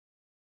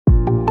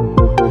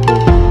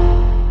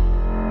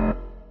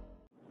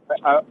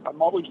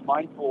I'm always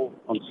mindful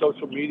on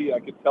social media. I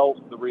could tell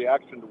the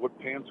reaction to what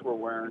pants we're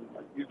wearing.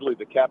 Usually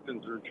the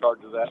captains are in charge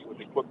of that with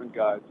equipment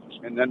guys.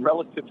 And then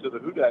relative to the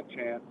Who Dat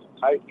chant,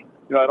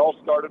 it all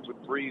started with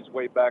Breeze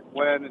way back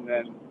when, and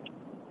then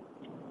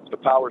the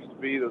powers to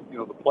be, the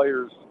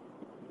players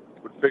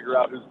would figure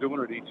out who's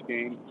doing it each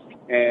game.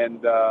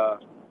 And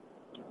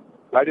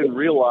I didn't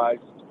realize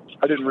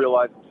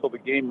until the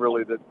game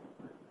really that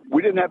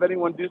we didn't have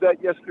anyone do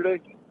that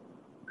yesterday.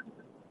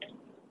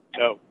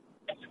 No.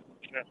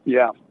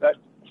 Yeah,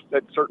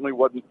 that certainly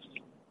wasn't.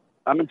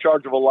 I'm in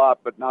charge of a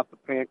lot, but not the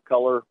pant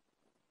color,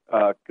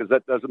 because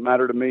that doesn't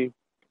matter to me.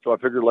 So I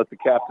figured let the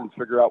captains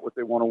figure out what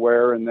they want to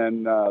wear, and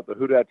then the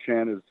Who Dat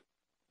chant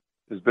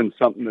has been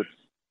something that's,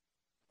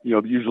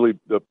 usually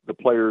the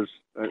players,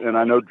 and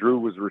I know Drew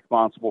was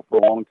responsible for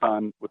a long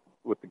time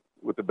with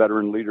the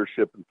veteran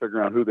leadership and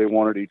figuring out who they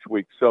wanted each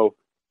week. So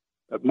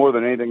more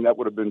than anything, that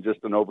would have been just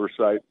an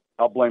oversight.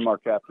 I'll blame our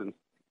captains.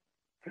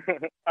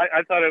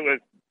 I thought it was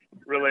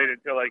related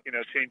to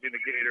changing the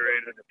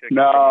Gatorade and the ticket.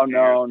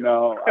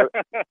 No.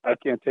 I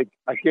can't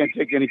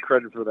take any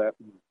credit for that.